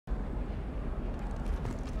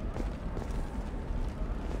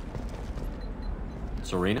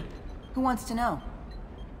Serena? Who wants to know?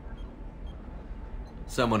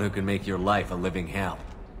 Someone who can make your life a living hell.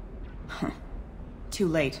 Too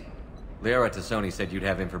late. Liara Tassoni said you'd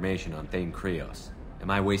have information on Thane Krios.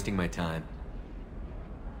 Am I wasting my time?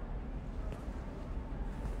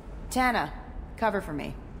 Tana, cover for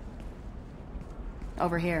me.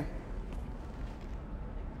 Over here.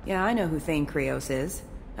 Yeah, I know who Thane Krios is.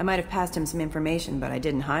 I might have passed him some information, but I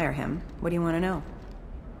didn't hire him. What do you want to know?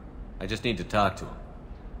 I just need to talk to him.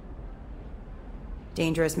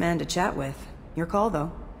 Dangerous man to chat with. Your call,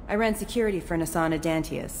 though. I ran security for Nasana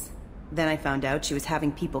Dantius. Then I found out she was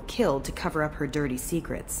having people killed to cover up her dirty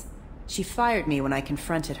secrets. She fired me when I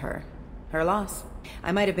confronted her. Her loss.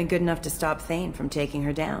 I might have been good enough to stop Thane from taking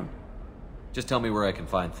her down. Just tell me where I can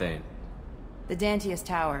find Thane. The Dantius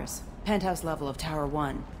Towers. Penthouse level of Tower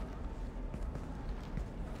 1.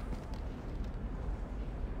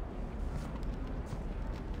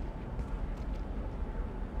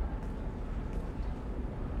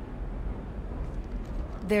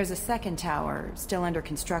 There's a second tower, still under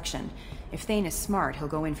construction. If Thane is smart, he'll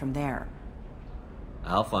go in from there.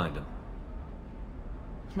 I'll find him.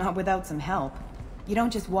 Not without some help. You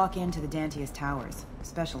don't just walk into the Dantius Towers,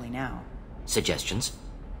 especially now. Suggestions?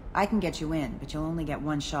 I can get you in, but you'll only get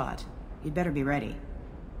one shot. You'd better be ready.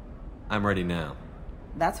 I'm ready now.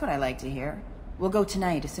 That's what I like to hear. We'll go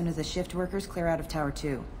tonight as soon as the shift workers clear out of Tower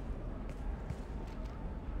 2.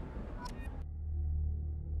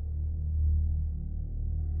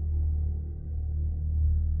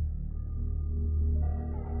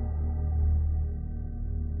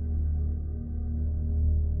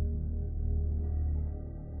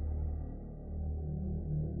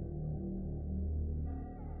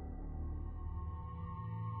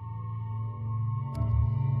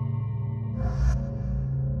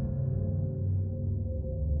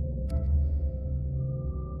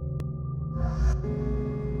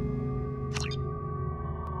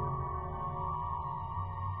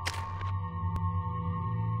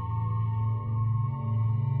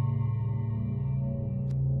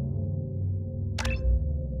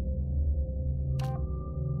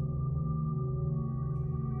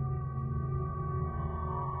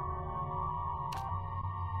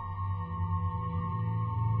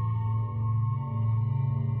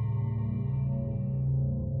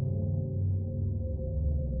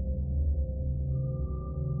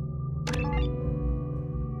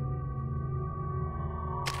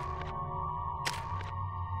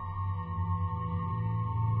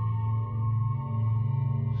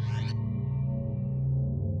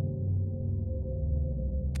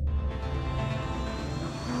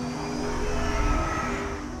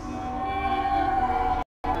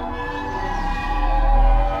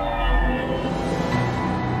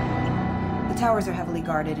 The towers are heavily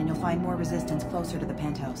guarded, and you'll find more resistance closer to the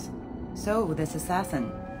penthouse. So, this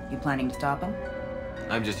assassin, you planning to stop him?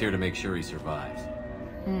 I'm just here to make sure he survives.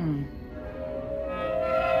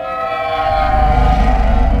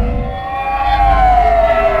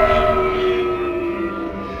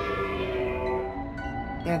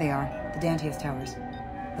 There they are, the Dantius Towers.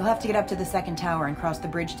 You'll have to get up to the second tower and cross the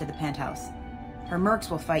bridge to the penthouse. Her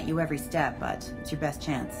mercs will fight you every step, but it's your best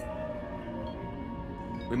chance.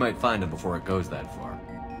 We might find him before it goes that far.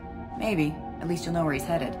 Maybe. At least you'll know where he's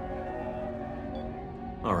headed.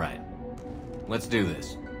 All right. Let's do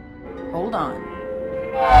this. Hold on.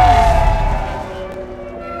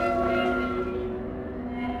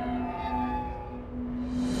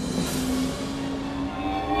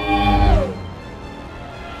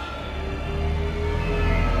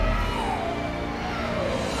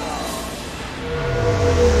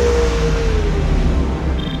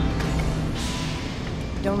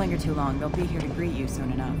 Don't linger too long. They'll be here to greet you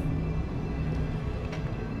soon enough.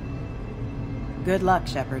 Good luck,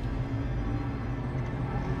 Shepard.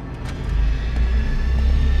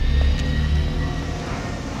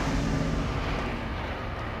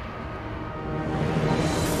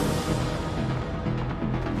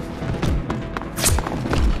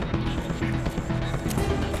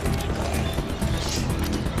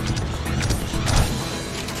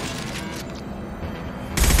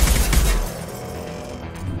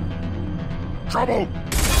 Trouble!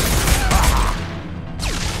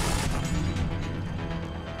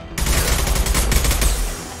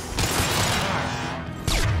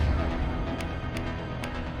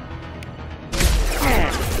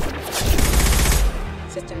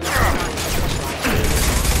 System not on.